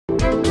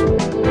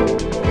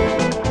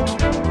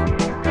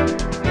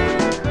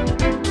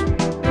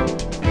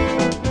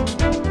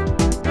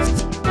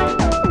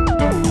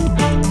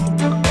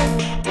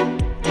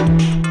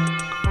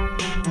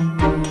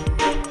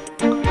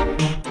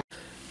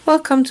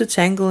welcome to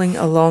Tangling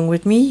Along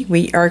with me.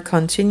 We are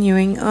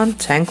continuing on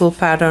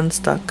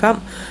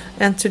tanglepatterns.com,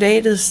 and today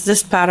it is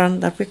this pattern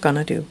that we're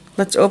gonna do.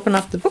 Let's open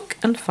up the book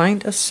and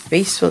find a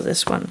space for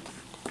this one.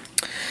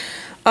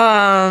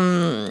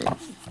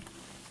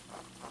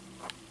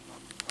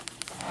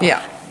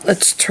 Yeah,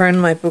 let's turn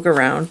my book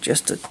around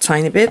just a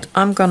tiny bit.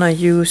 I'm gonna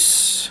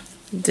use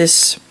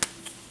this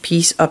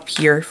piece up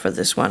here for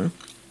this one.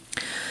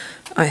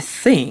 I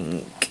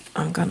think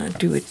I'm gonna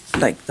do it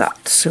like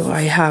that, so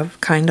I have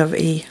kind of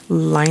a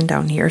line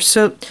down here.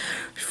 So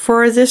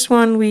for this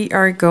one we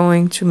are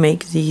going to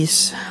make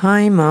these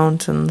high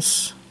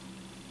mountains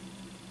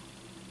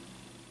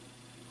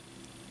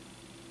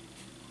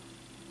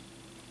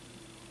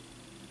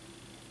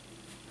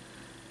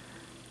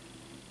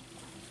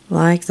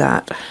like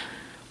that.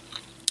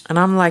 And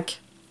I'm like,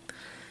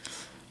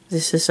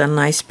 this is a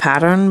nice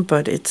pattern,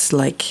 but it's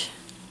like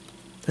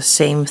the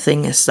same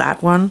thing as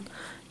that one,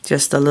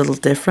 just a little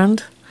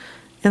different.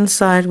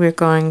 Inside we're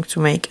going to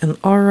make an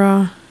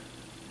aura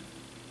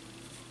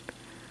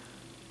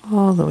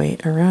all the way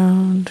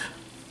around.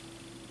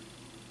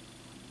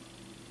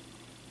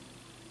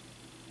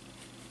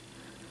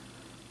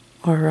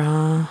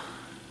 Aura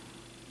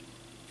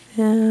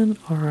and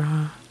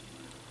aura.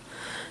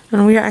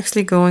 And we are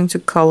actually going to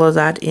color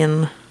that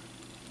in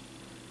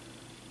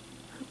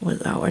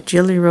with our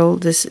jelly roll.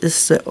 This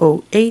is the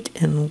 08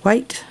 in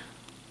white.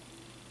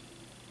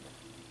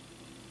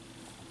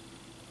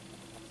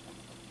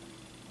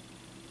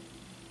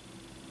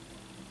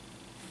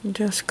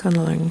 Just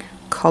coloring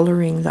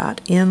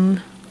that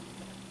in.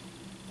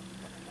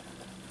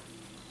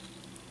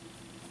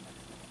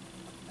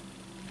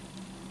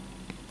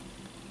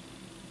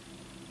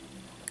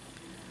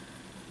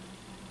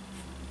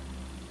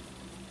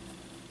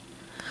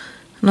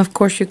 And of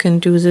course you can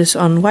do this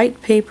on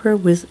white paper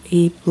with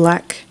a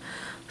black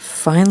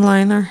fine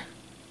liner.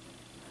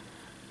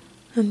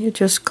 And you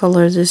just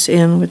color this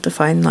in with the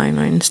fine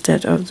liner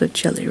instead of the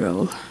jelly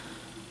roll.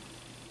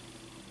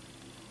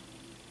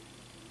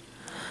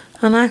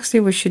 And actually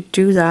we should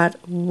do that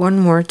one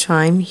more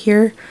time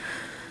here.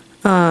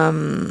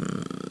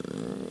 I'm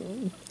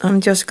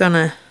just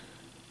gonna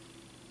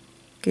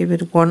give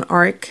it one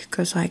arc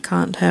because I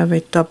can't have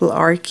a double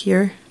arc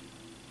here.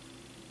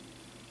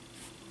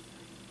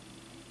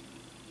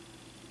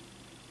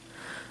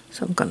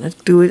 So I'm gonna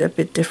do it a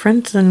bit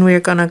different. Then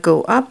we're gonna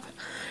go up,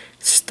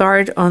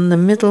 start on the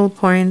middle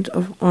point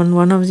on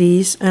one of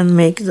these and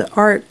make the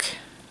arc.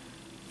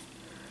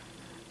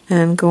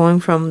 And going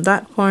from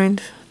that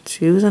point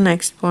to the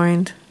next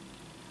point.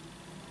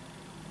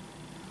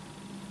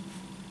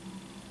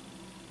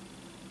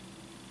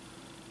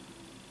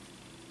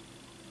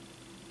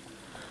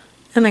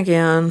 And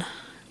again,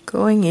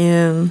 going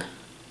in.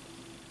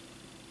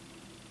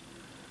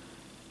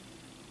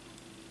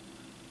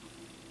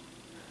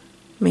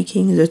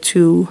 Making the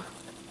two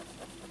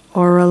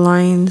aura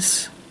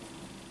lines,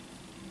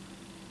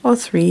 or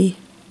three,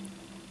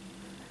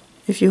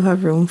 if you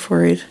have room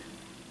for it.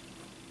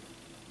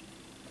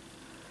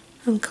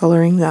 And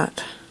coloring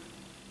that.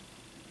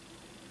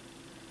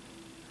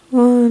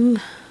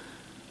 1,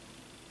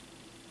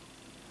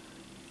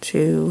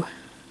 2,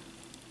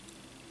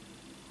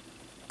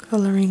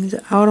 coloring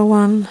the outer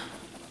one.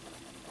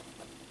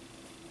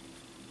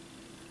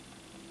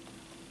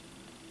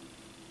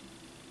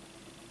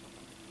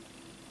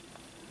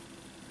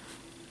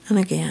 And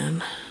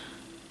again.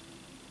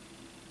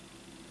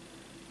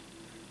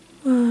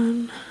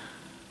 1,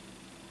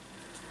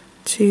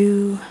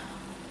 2,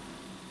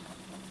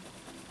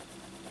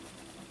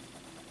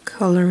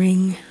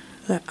 coloring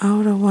the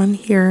outer one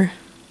here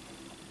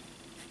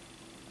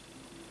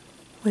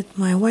with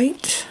my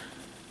white.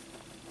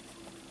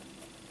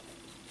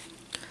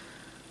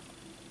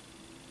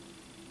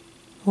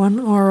 One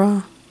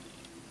aura,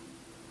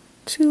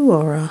 two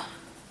aura.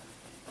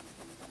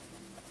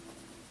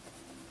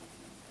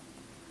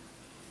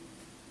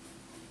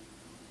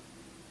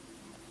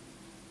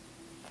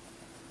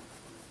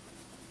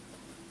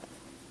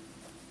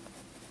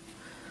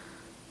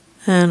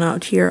 And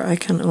out here I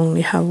can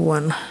only have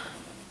one.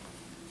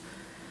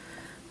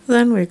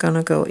 Then we're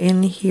gonna go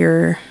in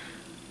here.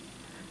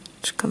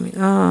 It's coming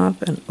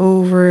up and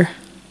over.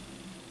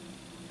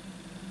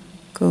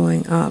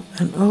 Going up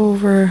and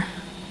over.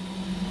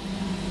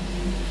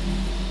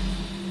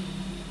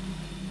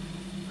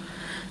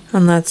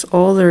 And that's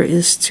all there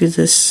is to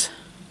this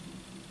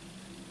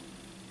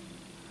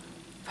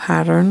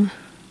pattern.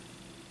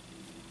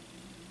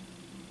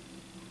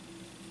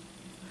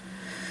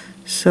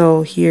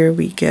 So here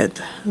we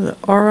get the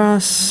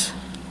auras.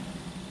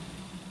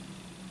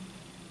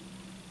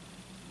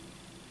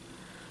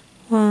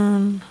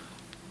 1,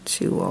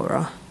 2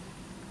 aura.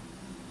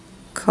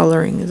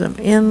 Coloring them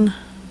in.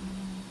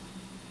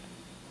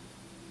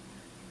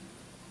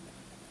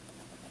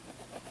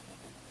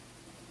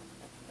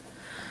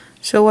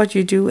 So what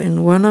you do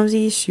in one of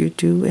these, you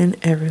do in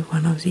every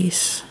one of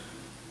these.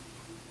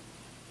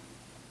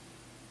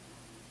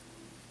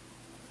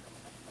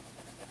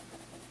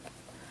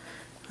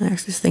 I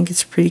actually think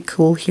it's pretty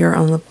cool here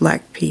on the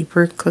black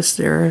paper because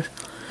there are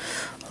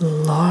a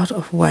lot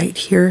of white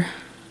here.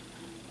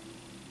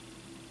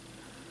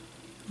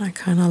 I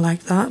kind of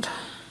like that.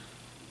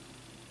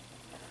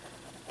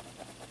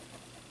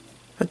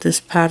 But this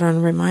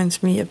pattern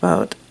reminds me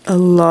about a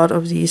lot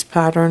of these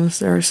patterns.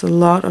 There's a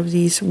lot of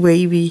these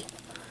wavy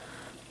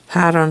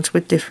patterns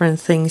with different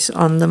things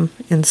on them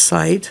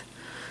inside.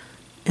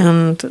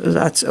 And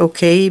that's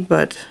okay,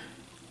 but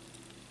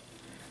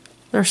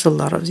there's a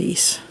lot of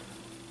these.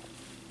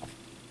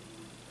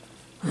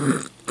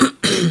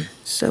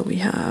 So we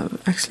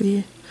have actually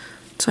a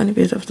tiny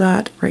bit of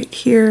that right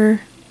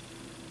here.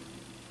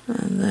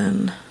 And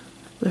then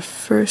the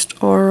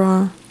first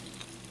aura.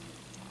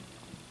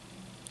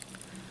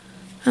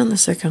 And the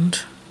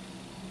second.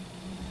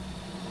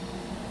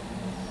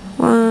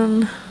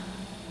 1,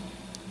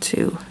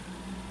 2.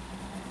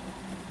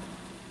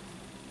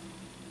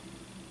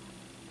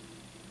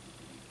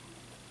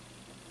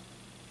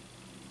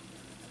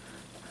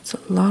 That's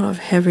a lot of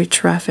heavy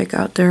traffic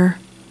out there.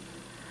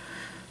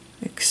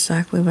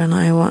 Exactly when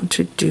I want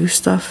to do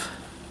stuff.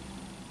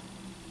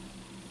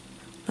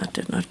 That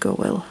did not go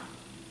well.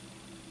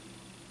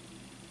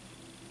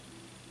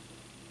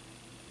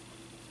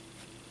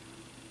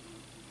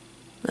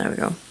 There we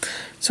go.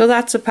 So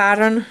that's a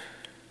pattern.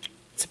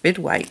 It's a bit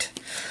white.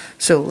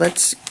 So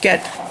let's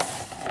get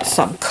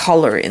some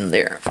color in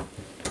there.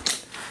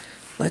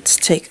 Let's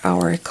take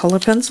our color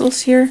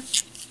pencils here.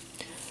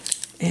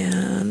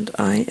 And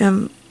I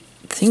am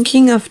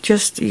thinking of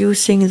just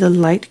using the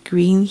light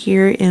green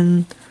here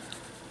in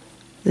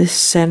this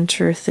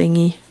center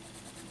thingy.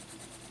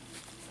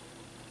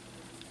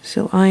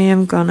 So I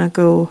am gonna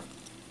go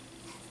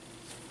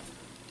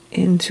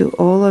into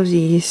all of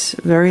these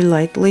very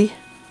lightly.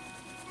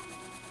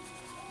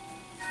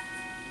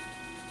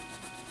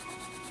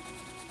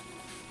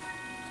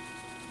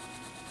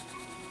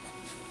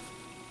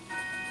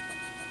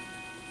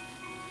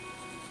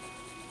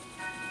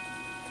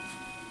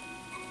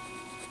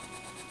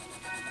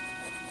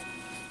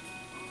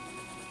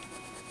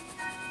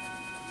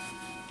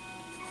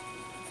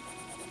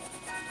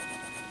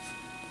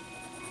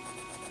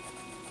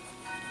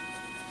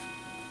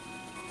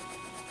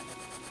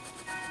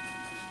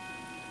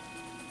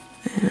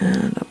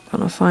 And I'm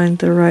gonna find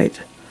the right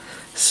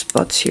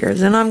spots here.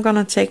 Then I'm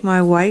gonna take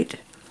my white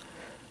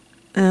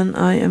and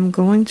I am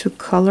going to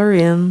color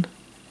in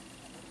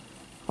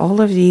all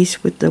of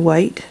these with the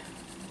white.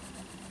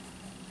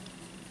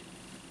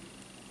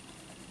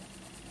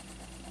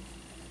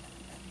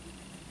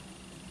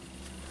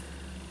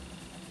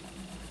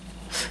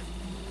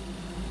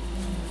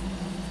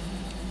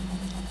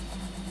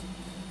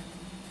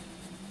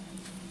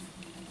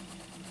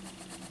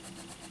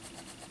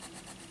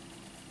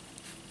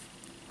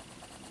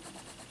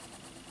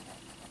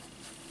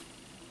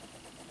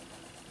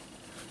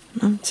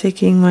 I'm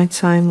taking my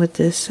time with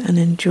this and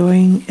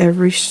enjoying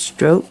every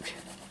stroke.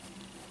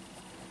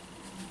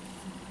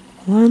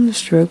 One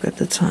stroke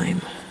at a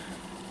time.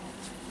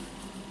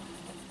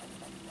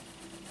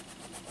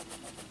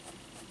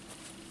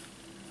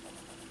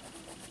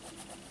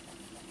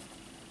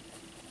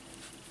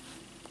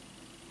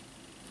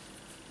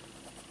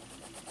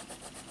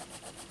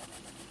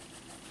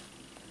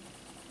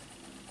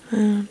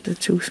 And the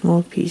two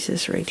small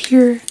pieces right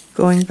here,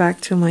 going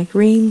back to my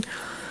green,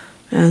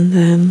 and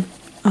then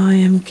I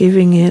am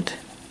giving it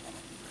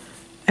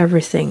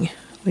everything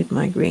with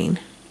my green.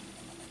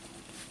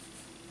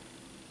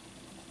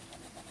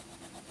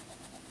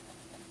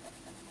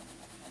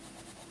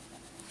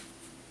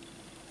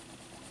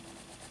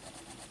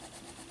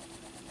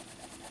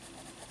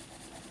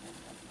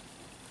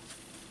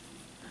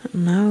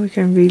 And now we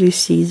can really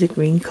see the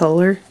green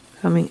color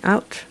coming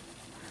out,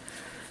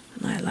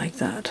 and I like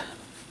that.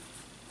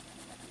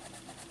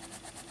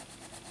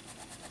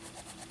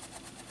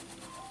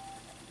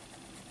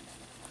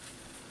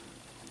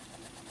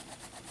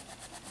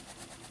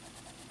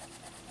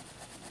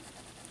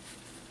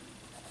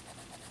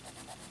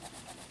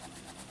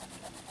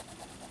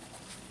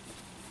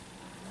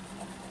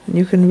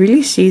 You can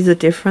really see the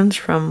difference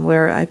from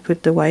where I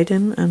put the white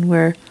in and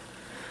where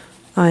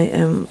I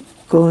am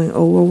going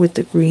over with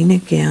the green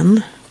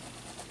again.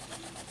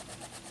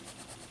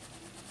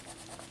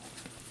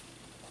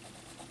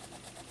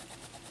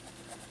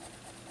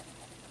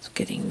 It's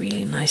getting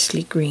really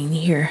nicely green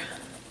here.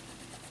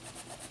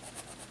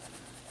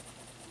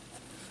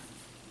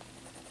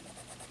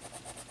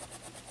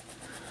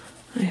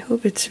 I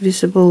hope it's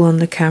visible on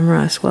the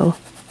camera as well.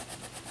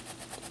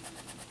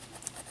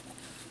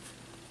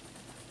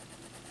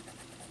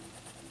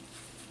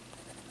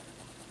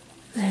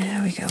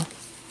 There we go.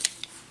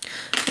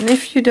 And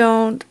if you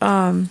don't,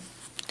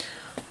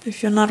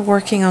 if you're not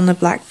working on the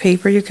black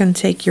paper, you can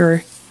take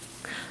your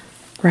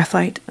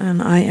graphite,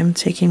 and I am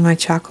taking my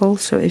charcoal.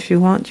 So if you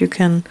want, you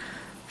can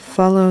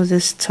follow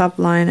this top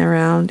line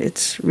around.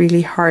 It's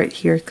really hard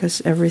here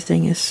because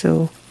everything is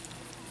so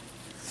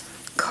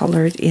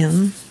colored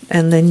in,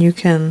 and then you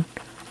can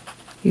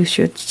use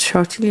your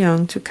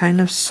Tortillion to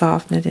kind of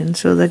soften it in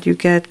so that you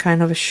get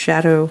kind of a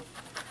shadow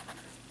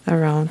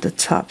around the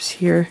tops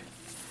here.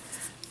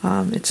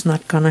 It's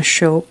not gonna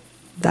show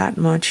that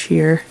much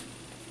here.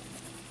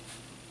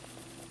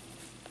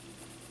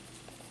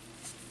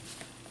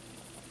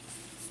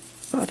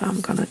 But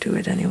I'm gonna do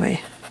it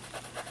anyway.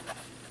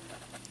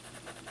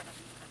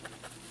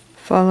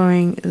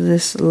 Following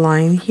this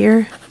line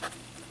here.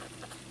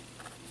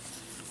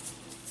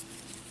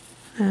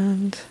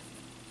 And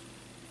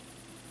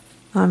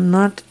I'm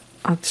not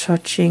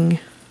touching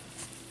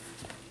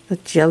the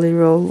jelly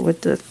roll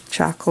with the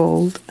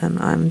charcoal, and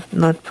I'm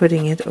not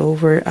putting it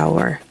over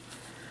our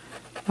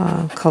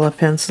color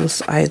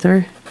pencils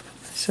either.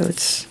 So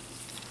it's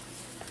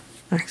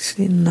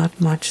actually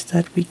not much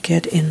that we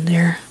get in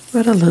there,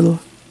 but a little.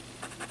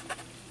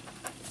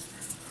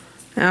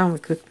 And we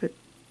could put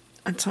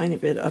a tiny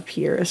bit up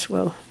here as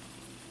well.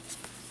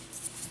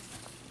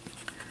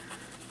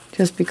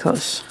 Just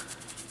because.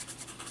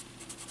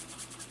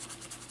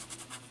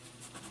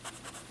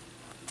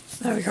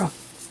 There we go.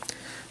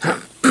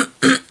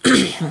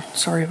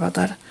 Sorry about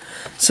that.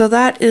 So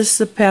that is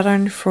the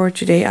pattern for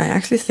today. I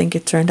actually think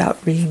it turned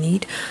out really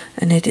neat,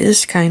 and it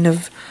is kind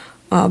of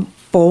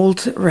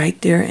bold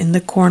right there in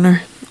the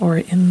corner, or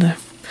in the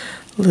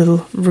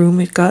little room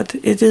it got.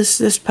 It is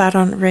this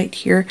pattern right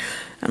here,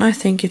 and I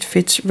think it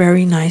fits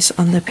very nice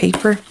on the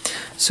paper.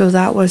 So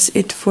that was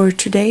it for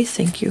today.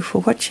 Thank you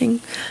for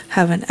watching.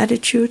 Have an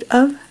attitude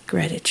of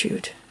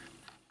gratitude.